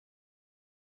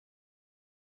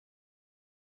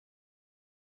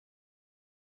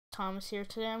Thomas here.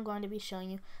 Today I'm going to be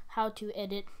showing you how to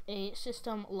edit a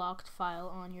system locked file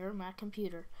on your Mac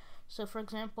computer. So for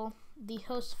example, the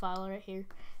host file right here,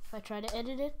 if I try to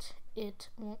edit it, it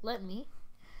won't let me.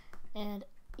 And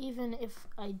even if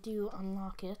I do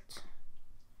unlock it,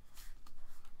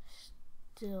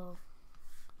 still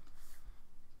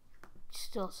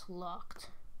it's locked.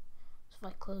 So if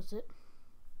I close it,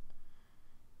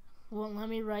 won't let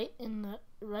me write in the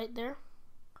right there.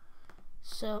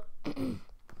 So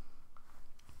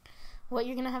what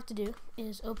you're gonna have to do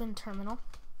is open terminal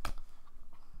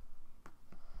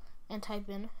and type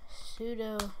in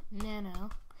sudo nano.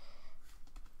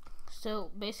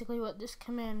 So basically what this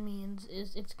command means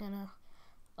is it's gonna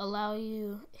allow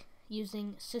you,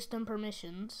 using system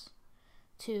permissions,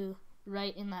 to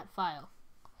write in that file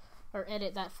or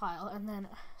edit that file, and then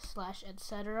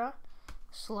 /etc/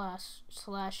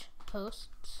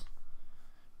 /hosts.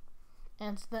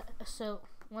 And so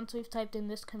once we've typed in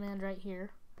this command right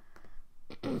here,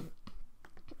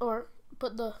 or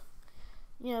put the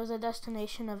the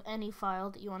destination of any file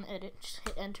that you want to edit, just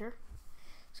hit enter.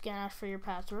 It's gonna ask for your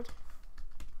password.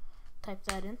 Type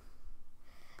that in,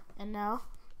 and now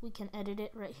we can edit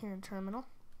it right here in terminal.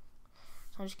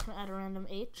 So I'm just gonna add a random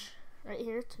H right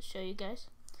here to show you guys,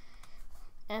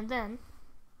 and then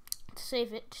to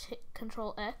save it, just hit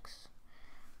Control X,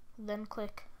 then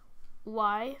click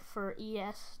Y for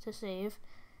ES to save,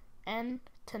 N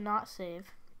to not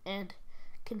save, and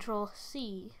Control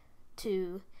C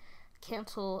to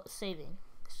cancel saving.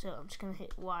 So I'm just gonna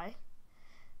hit Y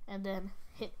and then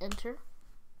hit enter.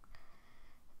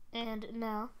 And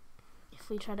now if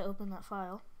we try to open that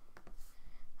file, it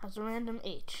has a random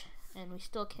H and we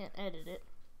still can't edit it.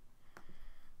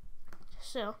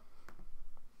 So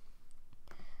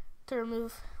to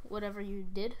remove whatever you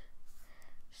did,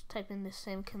 just type in this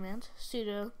same command,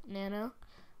 sudo nano,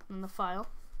 and the file.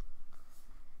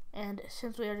 And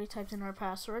since we already typed in our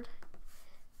password,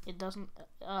 it doesn't,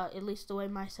 at least the way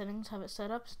my settings have it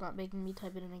set up, it's not making me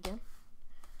type it in again.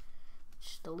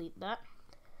 Just delete that.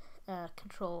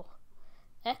 Control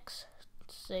X,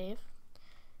 save,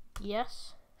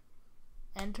 yes,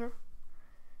 enter,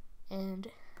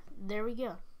 and there we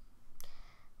go.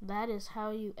 That is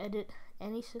how you edit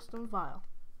any system file.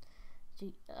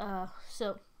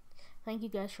 So thank you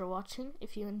guys for watching.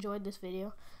 If you enjoyed this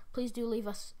video, please do leave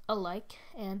us a like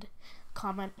and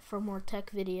comment for more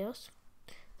tech videos.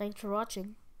 Thanks for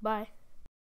watching. Bye.